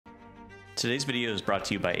Today's video is brought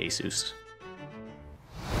to you by ASUS.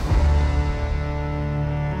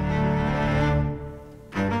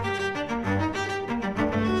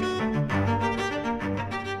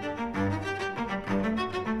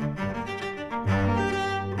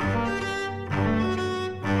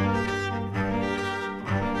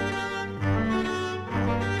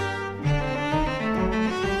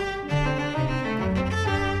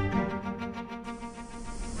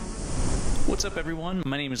 What's up everyone,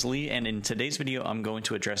 my name is Lee, and in today's video I'm going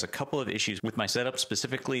to address a couple of issues with my setup,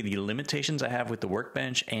 specifically the limitations I have with the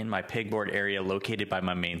workbench and my pegboard area located by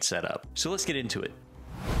my main setup. So let's get into it.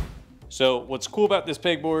 So what's cool about this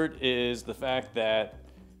pegboard is the fact that,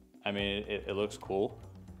 it looks cool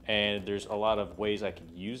and there's a lot of ways I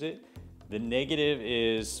could use it. The negative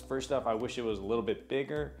is, first off, I wish it was a little bit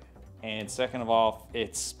bigger, and second of all,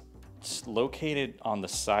 it's located on the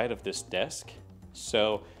side of this desk.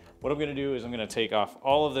 So what I'm gonna do is I'm gonna take off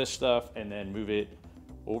all of this stuff and then move it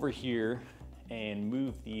over here and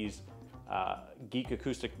move these Geek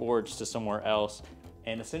acoustic boards to somewhere else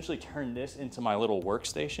and essentially turn this into my little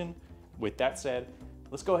workstation. With that said,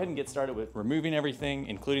 let's go ahead and get started with removing everything,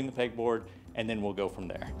 including the pegboard, and then we'll go from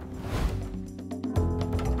there.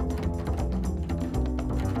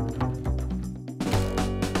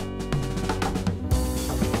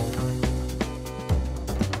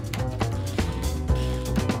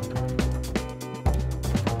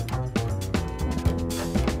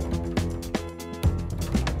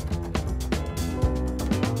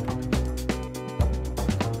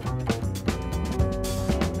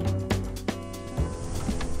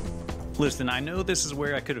 Listen, I know this is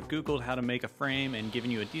where I could have Googled how to make a frame and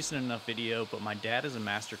given you a decent enough video, but my dad is a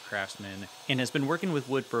master craftsman and has been working with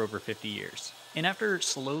wood for over 50 years. And after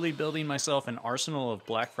slowly building myself an arsenal of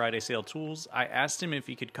Black Friday sale tools, I asked him if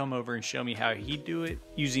he could come over and show me how he'd do it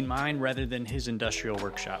using mine rather than his industrial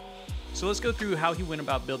workshop. So let's go through how he went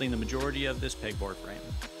about building the majority of this pegboard frame.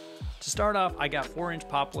 To start off, I got 4-inch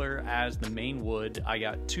poplar as the main wood. I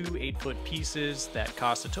got two 8-foot pieces that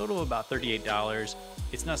cost a total of about $38.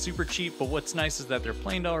 It's not super cheap, but what's nice is that they're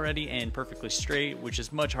planed already and perfectly straight, which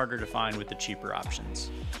is much harder to find with the cheaper options.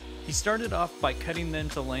 He started off by cutting them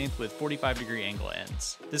to length with 45-degree angle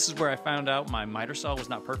ends. This is where I found out my miter saw was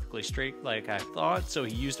not perfectly straight like I thought, so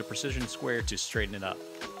he used a precision square to straighten it up.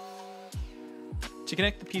 To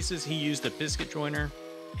connect the pieces, he used a biscuit joiner.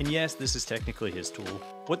 And yes, this is technically his tool.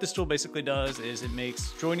 What this tool basically does is it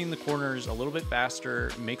makes joining the corners a little bit faster,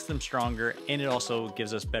 makes them stronger, and it also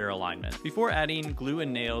gives us better alignment. Before adding glue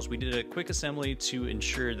and nails, we did a quick assembly to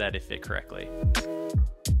ensure that it fit correctly.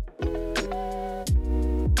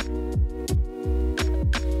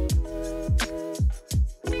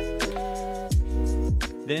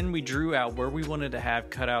 Then we drew out where we wanted to have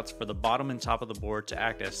cutouts for the bottom and top of the board to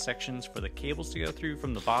act as sections for the cables to go through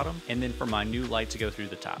from the bottom, and then for my new light to go through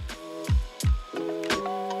the top.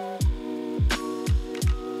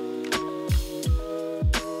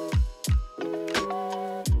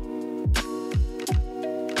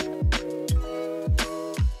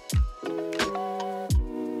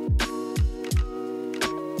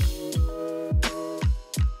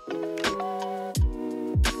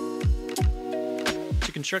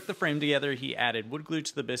 To construct the frame together, he added wood glue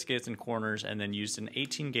to the biscuits and corners and then used an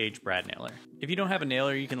 18-gauge brad nailer. If you don't have a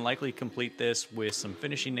nailer, you can likely complete this with some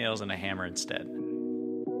finishing nails and a hammer instead.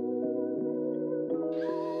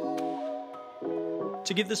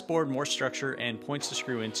 To give this board more structure and points to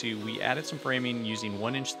screw into, we added some framing using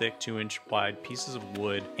 1-inch thick, 2-inch wide pieces of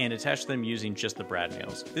wood and attached them using just the brad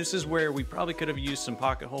nails. This is where we probably could have used some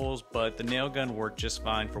pocket holes, but the nail gun worked just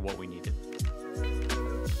fine for what we needed.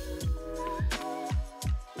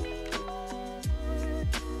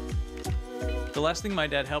 The last thing my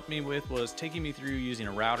dad helped me with was taking me through using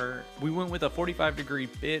a router. We went with a 45-degree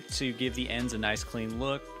bit to give the ends a nice clean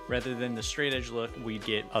look, rather than the straight edge look we'd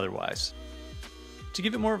get otherwise. To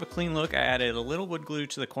give it more of a clean look, I added a little wood glue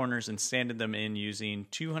to the corners and sanded them in using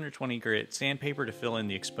 220 grit sandpaper to fill in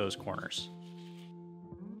the exposed corners.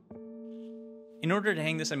 In order to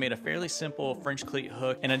hang this, I made a fairly simple French cleat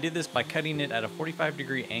hook, and I did this by cutting it at a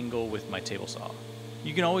 45-degree angle with my table saw.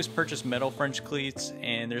 You can always purchase metal French cleats,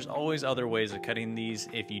 and there's always other ways of cutting these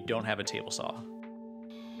if you don't have a table saw.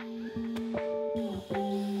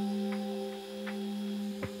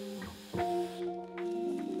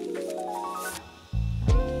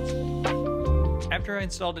 After I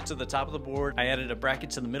installed it to the top of the board, I added a bracket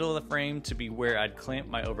to the middle of the frame to be where I'd clamp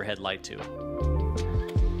my overhead light to.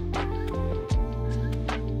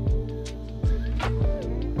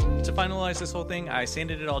 To finalize this whole thing, I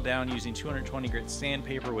sanded it all down using 220 grit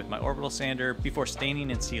sandpaper with my orbital sander before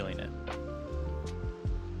staining and sealing it.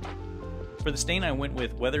 For the stain, I went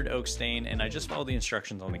with weathered oak stain, and I just followed the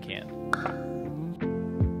instructions on the can.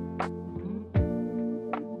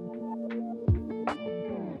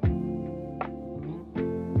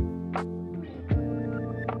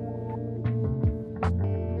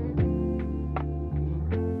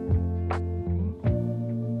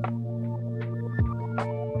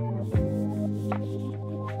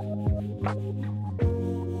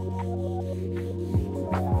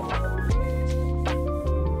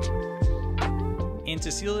 And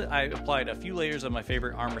to seal it, I applied a few layers of my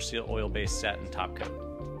favorite Armor Seal oil-based satin top coat.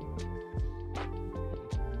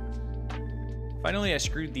 Finally, I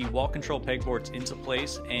screwed the wall control pegboards into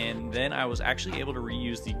place, and then I was actually able to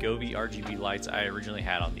reuse the Govee RGB lights I originally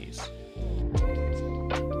had on these.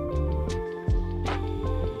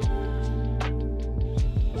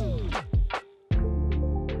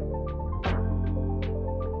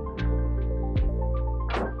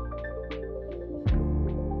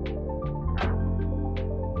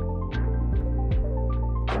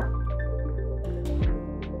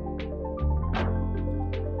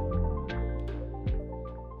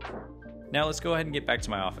 Now let's go ahead and get back to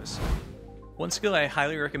my office. One skill I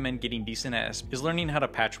highly recommend getting decent at is learning how to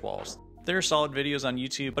patch walls. There are solid videos on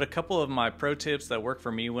YouTube, but a couple of my pro tips that work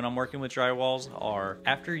for me when I'm working with drywalls are: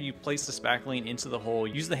 after you place the spackling into the hole,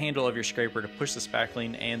 use the handle of your scraper to push the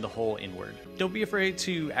spackling and the hole inward. Don't be afraid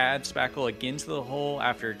to add spackle again to the hole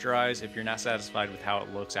after it dries if you're not satisfied with how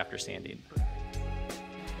it looks after sanding.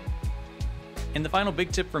 And the final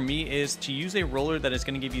big tip for me is to use a roller that is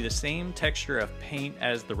going to give you the same texture of paint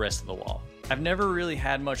as the rest of the wall. I've never really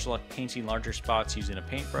had much luck painting larger spots using a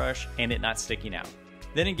paintbrush and it not sticking out.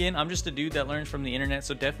 Then again, I'm just a dude that learns from the internet,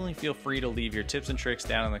 so definitely feel free to leave your tips and tricks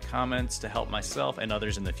down in the comments to help myself and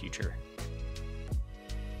others in the future.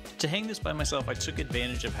 To hang this by myself, I took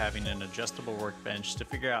advantage of having an adjustable workbench to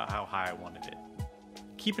figure out how high I wanted it.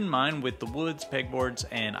 Keep in mind, with the woods, pegboards,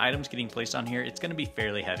 and items getting placed on here, it's going to be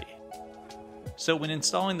fairly heavy. So when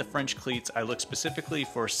installing the French cleats, I look specifically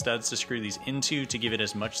for studs to screw these into to give it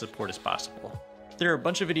as much support as possible. There are a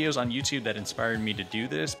bunch of videos on YouTube that inspired me to do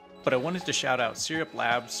this, but I wanted to shout out Syrup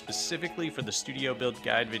Labs specifically for the studio build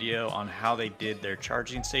guide video on how they did their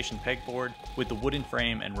charging station pegboard with the wooden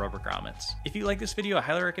frame and rubber grommets. If you like this video, I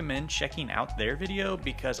highly recommend checking out their video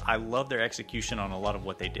because I love their execution on a lot of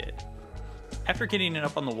what they did. After getting it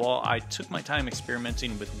up on the wall, I took my time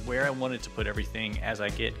experimenting with where I wanted to put everything, as I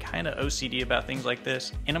get kind of OCD about things like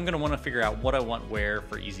this, and I'm going to want to figure out what I want where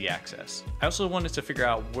for easy access. I also wanted to figure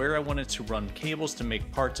out where I wanted to run cables to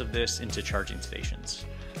make parts of this into charging stations.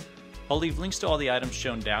 I'll leave links to all the items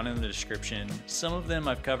shown down in the description. Some of them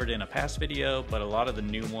I've covered in a past video, but a lot of the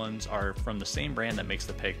new ones are from the same brand that makes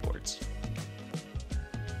the pegboards.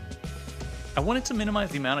 I wanted to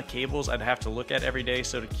minimize the amount of cables I'd have to look at every day,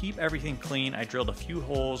 so to keep everything clean, I drilled a few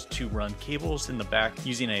holes to run cables in the back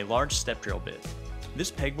using a large step drill bit.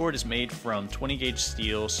 This pegboard is made from 20 gauge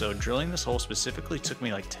steel, so drilling this hole specifically took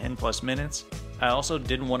me like 10 plus minutes. I also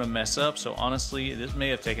didn't want to mess up, so honestly, this may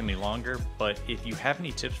have taken me longer, but if you have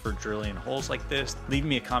any tips for drilling holes like this, leave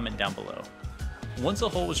me a comment down below. Once the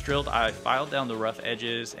hole was drilled, I filed down the rough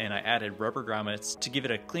edges and I added rubber grommets to give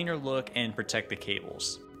it a cleaner look and protect the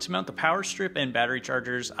cables. To mount the power strip and battery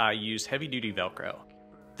chargers, I used heavy-duty Velcro.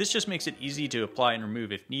 This just makes it easy to apply and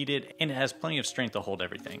remove if needed, and it has plenty of strength to hold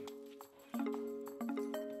everything.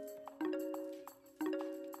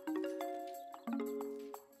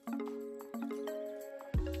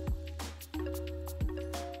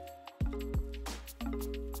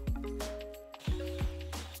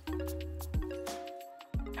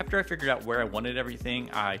 After I figured out where I wanted everything,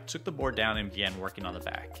 I took the board down and began working on the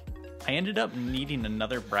back. I ended up needing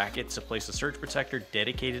another bracket to place a surge protector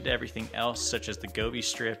dedicated to everything else, such as the Govee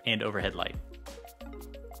strip and overhead light.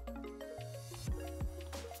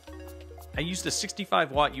 I used a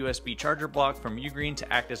 65-watt USB charger block from Ugreen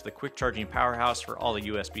to act as the quick charging powerhouse for all the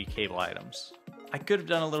USB cable items. I could have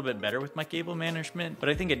done a little bit better with my cable management, but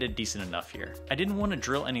I think I did decent enough here. I didn't want to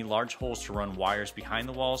drill any large holes to run wires behind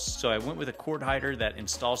the walls, so I went with a cord hider that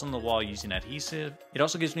installs on the wall using adhesive. It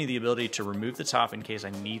also gives me the ability to remove the top in case I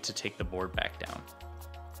need to take the board back down.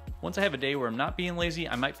 Once I have a day where I'm not being lazy,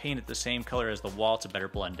 I might paint it the same color as the wall to better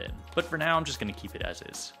blend in. But for now, I'm just going to keep it as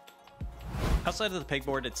is. Outside of the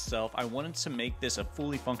pegboard itself, I wanted to make this a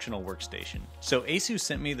fully functional workstation. So ASUS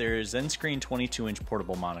sent me their ZenScreen 22-inch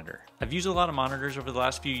portable monitor. I've used a lot of monitors over the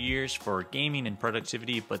last few years for gaming and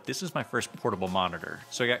productivity, but this is my first portable monitor.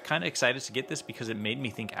 So I got kind of excited to get this because it made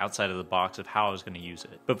me think outside of the box of how I was going to use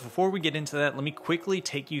it. But before we get into that, let me quickly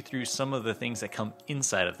take you through some of the things that come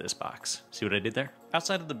inside of this box. See what I did there?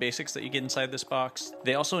 Outside of the basics that you get inside this box,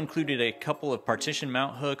 they also included a couple of partition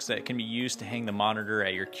mount hooks that can be used to hang the monitor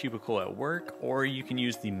at your cubicle at work, or you can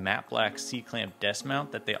use the matte black C-clamp desk mount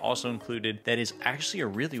that they also included that is actually a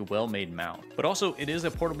really well-made mount. But also, it is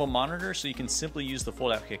a portable monitor, so you can simply use the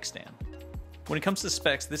fold-out kickstand. When it comes to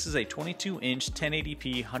specs, this is a 22-inch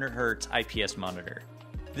 1080p 100Hz IPS monitor.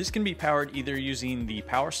 This can be powered either using the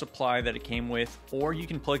power supply that it came with, or you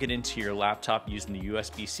can plug it into your laptop using the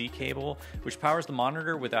USB-C cable, which powers the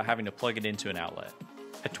monitor without having to plug it into an outlet.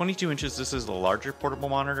 At 22 inches, this is a larger portable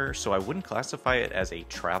monitor, so I wouldn't classify it as a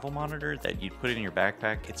travel monitor that you'd put in your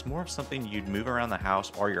backpack. It's more of something you'd move around the house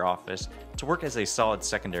or your office to work as a solid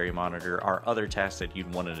secondary monitor or other tasks that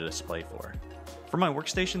you'd want a display for. For my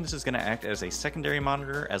workstation, this is going to act as a secondary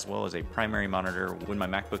monitor as well as a primary monitor when my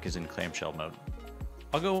MacBook is in clamshell mode.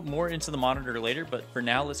 I'll go more into the monitor later, but for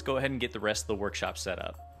now, let's go ahead and get the rest of the workshop set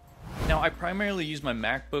up. Now, I primarily use my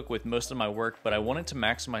MacBook with most of my work, but I wanted to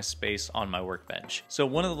maximize space on my workbench. So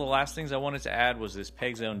one of the last things I wanted to add was this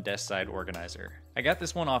Pegzone desk side organizer. I got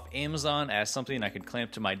this one off Amazon as something I could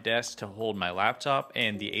clamp to my desk to hold my laptop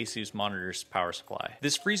and the ASUS monitor's power supply.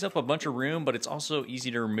 This frees up a bunch of room, but it's also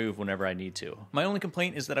easy to remove whenever I need to. My only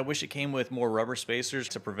complaint is that I wish it came with more rubber spacers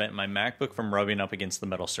to prevent my MacBook from rubbing up against the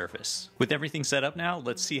metal surface. With everything set up now,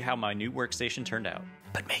 let's see how my new workstation turned out.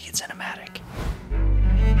 But make it cinematic.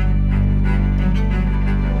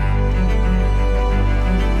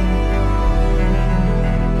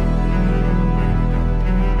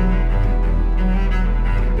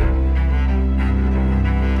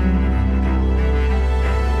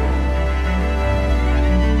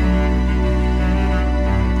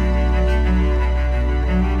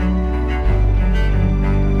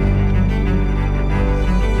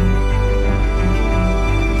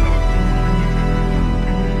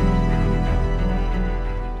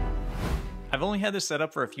 I've only had this set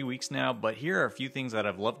up for a few weeks now, but here are a few things that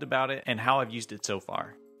I've loved about it and how I've used it so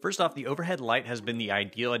far. First off, the overhead light has been the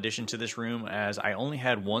ideal addition to this room as I only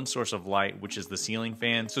had one source of light, which is the ceiling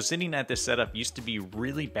fan, so sitting at this setup used to be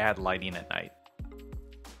really bad lighting at night.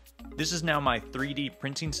 This is now my 3D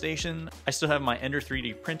printing station. I still have my Ender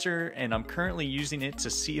 3D printer, and I'm currently using it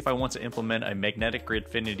to see if I want to implement a magnetic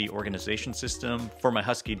gridfinity organization system for my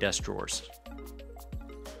Husky desk drawers.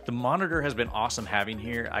 The monitor has been awesome having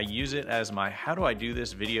here. I use it as my how do I do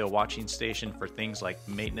this video watching station for things like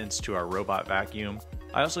maintenance to our robot vacuum.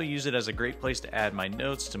 I also use it as a great place to add my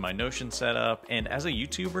notes to my Notion setup, and as a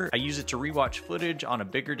YouTuber, I use it to rewatch footage on a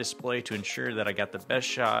bigger display to ensure that I got the best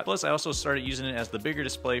shot. Plus, I also started using it as the bigger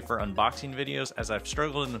display for unboxing videos as I've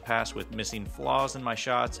struggled in the past with missing flaws in my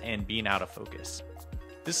shots and being out of focus.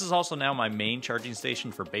 This is also now my main charging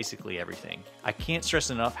station for basically everything. I can't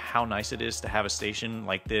stress enough how nice it is to have a station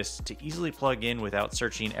like this to easily plug in without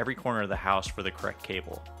searching every corner of the house for the correct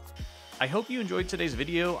cable. I hope you enjoyed today's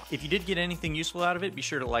video. If you did get anything useful out of it, be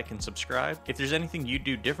sure to like and subscribe. If there's anything you'd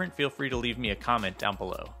do different, feel free to leave me a comment down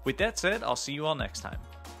below. With that said, I'll see you all next time.